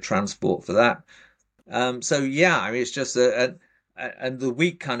transport for that. So yeah, I mean, it's just and the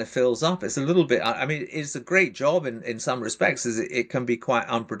week kind of fills up. It's a little bit. I mean, it's a great job in some respects. Is it can be quite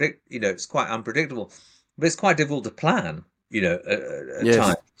it's quite unpredictable, but it's quite difficult to plan. At Yes.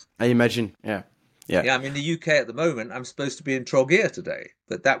 times. I imagine. Yeah. Yeah. Yeah, I'm in the UK at the moment. I'm supposed to be in Troguer today,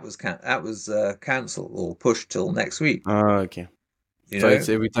 but that was cancelled or pushed till next week. Okay. You So know, it's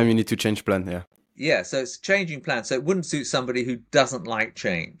every time you need to change plan. Yeah. yeah. So it's changing plans. So it wouldn't suit somebody who doesn't like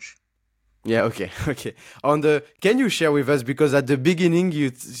change. Yeah, okay, okay. Can you share with us, because at the beginning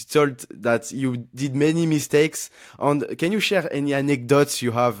you told that you did many mistakes. Can you share any anecdotes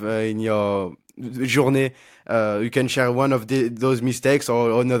you have in your journey? You can share one of those mistakes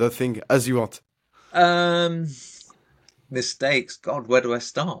or another thing as you want. Um, Mistakes. God, where do I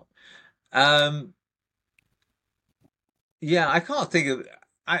start? Um, yeah, I can't think of.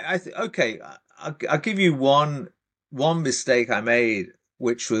 Okay. I'll give you one mistake I made,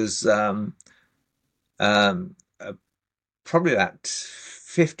 which was um, uh, probably about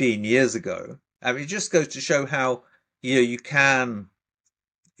 15 years ago. I mean, it just goes to show how you can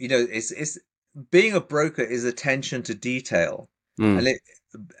it's being a broker is attention to detail, and Mm, it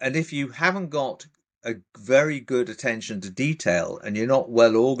and if you haven't got a very good attention to detail and you're not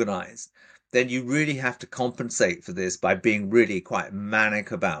well organized, then you really have to compensate for this by being really quite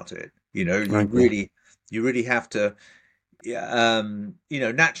manic about it. okay. You really have to. Yeah,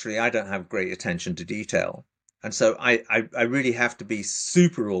 naturally, I don't have great attention to detail, and so I really have to be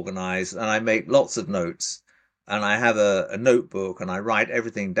super organized, and I make lots of notes, and I have a notebook, and I write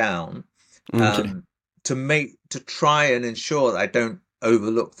everything down, Okay. um, to try and ensure that I don't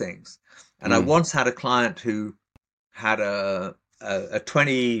overlook things. And I Mm. once had a client who had a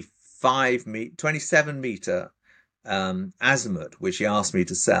 27 meter azimuth, which he asked me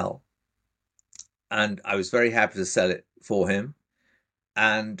to sell, and I was very happy to sell it for him.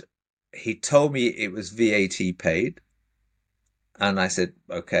 And he told me it was VAT paid, and I said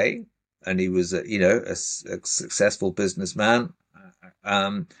okay. And he was a successful businessman,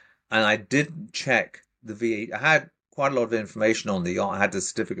 um, and I didn't check the VAT. I had quite a lot of information on the yacht. I had the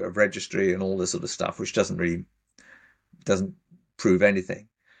certificate of registry and all this sort of stuff, which doesn't prove anything.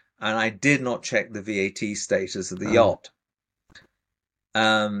 And I did not check the VAT status of the Uh, yacht.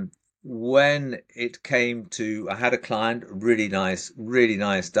 Um, when it came to, I had a client, really nice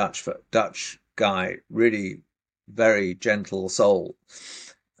Dutch guy, really very gentle soul.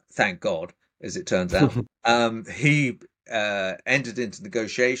 Thank God, as it turns out. He entered into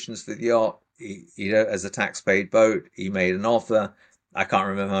negotiations for the yacht. As a tax-paid boat, he made an offer. I can't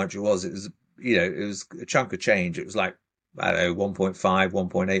remember how much it was. It was a chunk of change. It was like, I don't know, 1.5,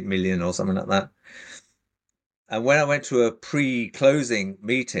 1.8 million or something like that. And when I went to a pre-closing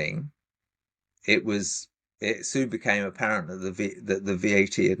meeting, it was it soon became apparent that the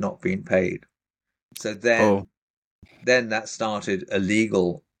VAT had not been paid. So oh, then that started a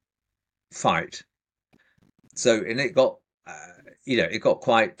legal fight. So and it got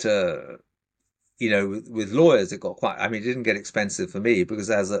quite with lawyers it got quite. I mean, it didn't get expensive for me because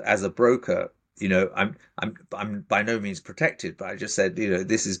as a broker, I'm by no means protected, but I just said,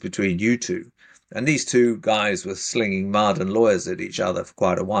 this is between you two. And these two guys were slinging mud and lawyers at each other for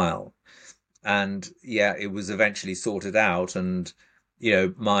quite a while. And yeah, it was eventually sorted out. And,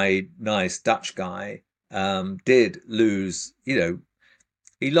 my nice Dutch guy did lose,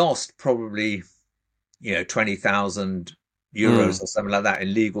 he lost probably, 20,000 euros mm. or something like that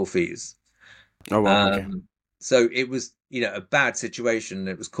in legal fees. Oh wow, okay. Um, so it was, a bad situation.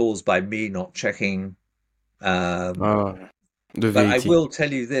 It was caused by me not checking. Um, Oh, the but I VAT. will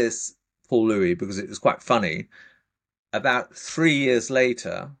tell you this, Paul Louis, because it was quite funny. About 3 years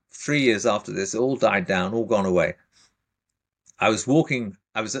later, 3 years after this, it all died down, all gone away. I was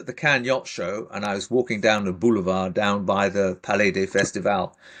at the Cannes Yacht Show, and I was walking down the boulevard down by the Palais des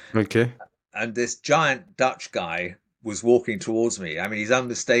Festivals, Okay. and this giant Dutch guy was walking towards me. I mean, he's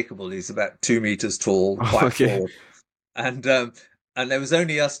unmistakable. He's about 2 meters tall, quite Okay. broad, and um, and there was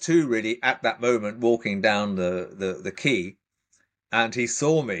only us two really at that moment walking down the quay. And he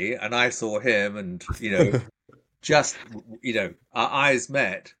saw me, and I saw him, and just our eyes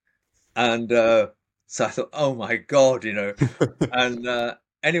met, and so I thought, oh my God, and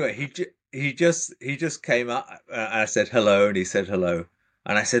anyway, he just came up, and I said hello, and he said hello,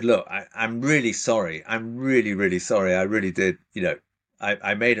 and I said, look, I'm really sorry, I'm really really sorry, I really did,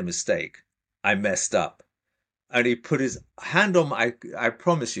 I made a mistake, I messed up. And he put his hand on my, I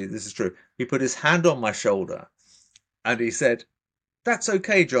promise you this is true, he put his hand on my shoulder, and he said, that's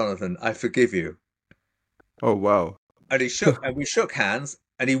okay, Jonathan, I forgive you. Oh wow. And we shook hands,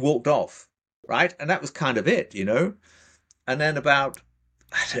 and he walked off, right? And that was kind of it. And then I don't know,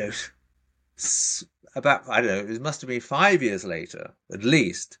 I don't know, it must have been 5 years later, at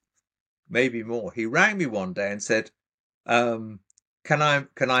least, maybe more. He rang me one day and said, um, can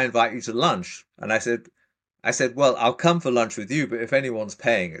I invite you to lunch? And I said, I said, well, I'll come for lunch with you, but if anyone's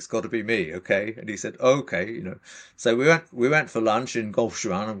paying, it's got to be me, okay? And he said, okay, So we went for lunch in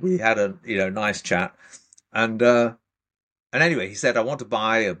Gulfstream and we had a nice chat. And and anyway, he said, I want to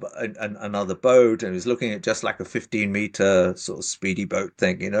buy another boat, and he was looking at just like a 15-meter sort of speedy boat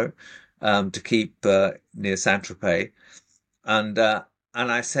thing, to keep near Saint-Tropez. And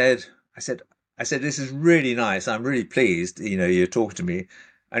I said, I said, I said, this is really nice. I'm really pleased, you're talking to me.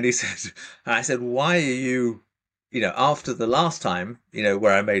 And he said, and I said, why are you, after the last time,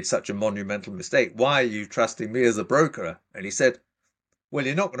 where I made such a monumental mistake, why are you trusting me as a broker? And he said, well,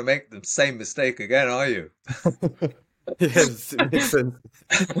 you're not going to make the same mistake again, are you? Yes, it makes sense.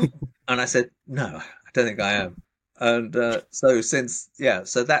 And I said, no, I don't think I am. And so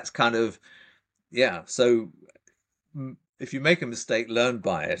that's kind of, yeah. So if you make a mistake, learn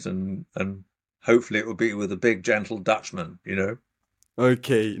by it, and hopefully it will be with a big, gentle Dutchman.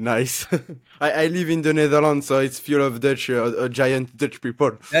 Okay, nice. I live in the Netherlands, so it's full of Dutch, giant Dutch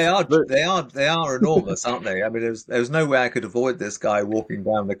people. They are, But they are enormous, aren't they? I mean, there was no way I could avoid this guy walking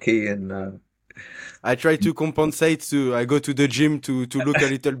down the quay and. I try to compensate. I go to the gym to look a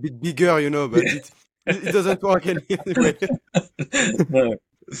little bit bigger, but it doesn't work anyway. No,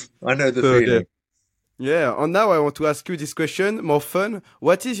 I know the So yeah. feeling. Yeah, and now I want to ask you this question, more fun.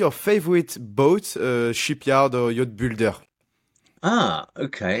 What is your favorite boat, shipyard or yacht builder?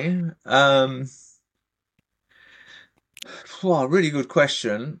 Okay. Wow, really good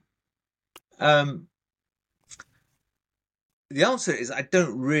question. Um, the answer is I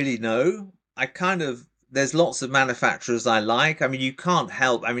don't really know. There's lots of manufacturers I like. I mean, you can't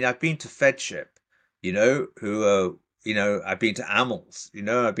help. I mean, I've been to Fedship, who are, I've been to Amels,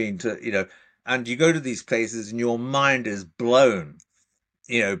 I've been to, and you go to these places and your mind is blown,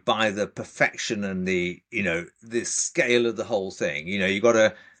 by the perfection and the scale of the whole thing. You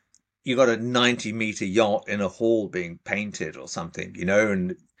got a 90-meter yacht in a hall being painted or something,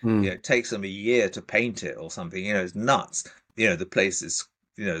 and Hmm. it takes them a year to paint it or something. It's nuts. The place is,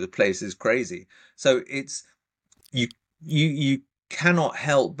 the place is crazy. So you you cannot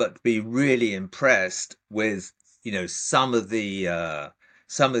help but be really impressed with, some of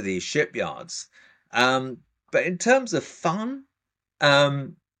these shipyards. But in terms of fun,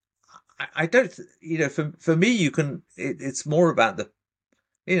 um, I don't, for me, it's more about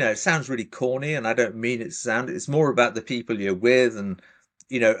it sounds really corny, and I don't mean it to sound. It's more about the people you're with, and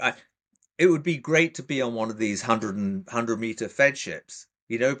it would be great to be on one of these 100-meter fed ships,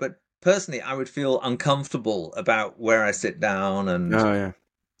 But personally, I would feel uncomfortable about where I sit down and Oh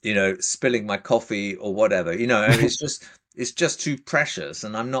yeah. spilling my coffee or whatever. I mean, it's just too precious,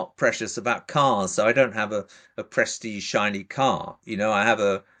 and I'm not precious about cars, so I don't have a prestige shiny car. I have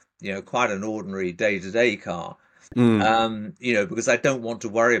a quite an ordinary day-to-day car, Hmm. because I don't want to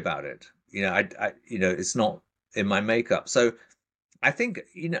worry about it. It's not in my makeup. So I think,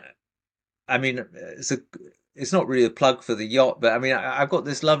 I mean, it's not really a plug for the yacht, but I mean, I've got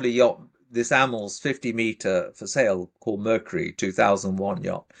this lovely yacht, this Amels 50-meter for sale called Mercury 2001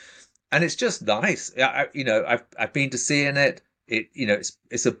 yacht, and it's just nice. I've been to sea in it.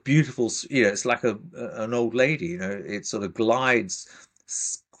 It's a beautiful, it's like an old lady. It sort of glides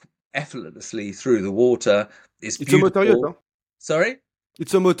effortlessly through the water. It's It's a motor yacht, beautiful. huh? Sorry?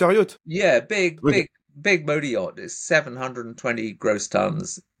 It's a motor yacht. Yeah, big, Okay. big, big motor yacht. It's 720 gross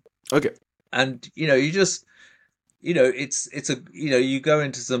tons. Okay. And it's a you go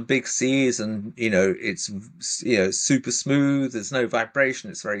into some big seas, and it's super smooth. There's no vibration.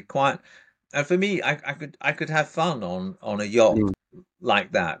 It's very quiet. And for me, I could have fun on a yacht Hmm.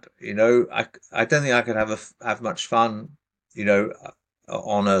 like that. I don't think I could have much fun,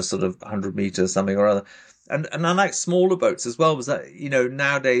 on a sort of 100-meter something or other. And I like smaller boats as well, because that,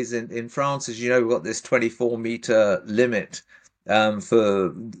 nowadays in France, as you know, we've got this 24-meter limit,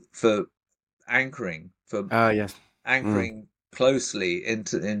 for anchoring for Ah yes. Hmm. anchoring closely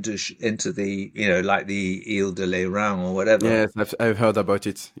into the, like the Ile de l'Airain or whatever. Yes, I've heard about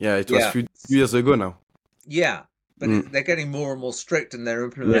it. Yeah, it was Yeah, few years ago now. yeah, but Hmm. they're getting more and more strict, and they're Yeah.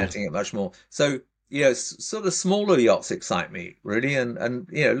 implementing it much more. So sort of smaller yachts excite me really, and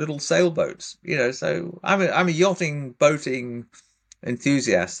little sailboats. So I'm a yachting, boating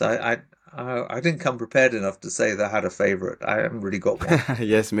enthusiast. I didn't come prepared enough to say that I had a favorite. I haven't really got one.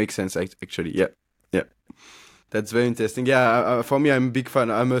 Yes, makes sense actually. Yeah. Yeah. That's very interesting. Yeah, for me, I'm a big fan.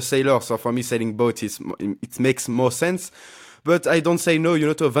 I'm a sailor, so for me, sailing boat it makes more sense. But I don't say no,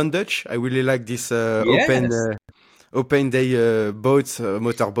 to a Van Dutch. I really like this Yes. open day boats,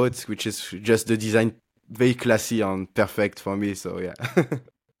 motor boats, which is just the design very classy and perfect for me. So yeah.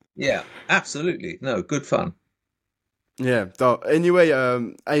 Yeah, absolutely. No, good fun. Yeah. So anyway,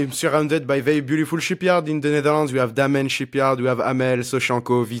 I'm surrounded by very beautiful shipyard in the Netherlands. We have Damen shipyard, we have Amel,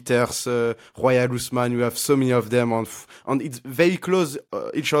 Soshanko, Viters, Royal Usman. We have so many of them on it's very close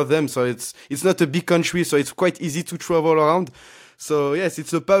each of them. So it's not a big country, so it's quite easy to travel around. So yes,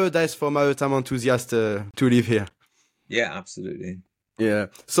 it's a paradise for maritime enthusiasts to live here. Yeah, absolutely. Yeah.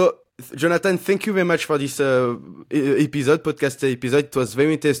 So, Jonathan, thank you very much for this podcast episode. It was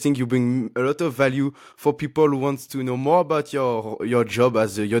very interesting. You bring a lot of value for people who want to know more about your job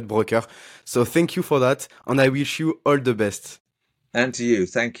as a yacht broker. So, thank you for that, and I wish you all the best. And to you,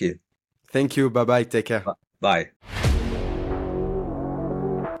 thank you. Thank you. Bye bye. Take care. Bye.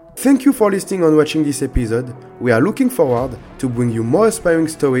 Thank you for listening and watching this episode. We are looking forward to bring you more inspiring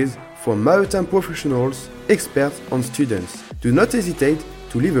stories from maritime professionals, experts, and students. Do not hesitate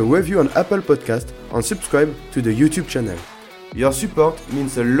to leave a review on Apple Podcast and subscribe to the YouTube channel. Your support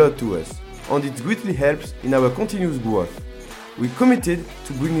means a lot to us, and it greatly helps in our continuous growth. We're committed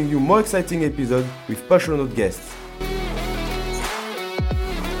to bringing you more exciting episodes with passionate guests.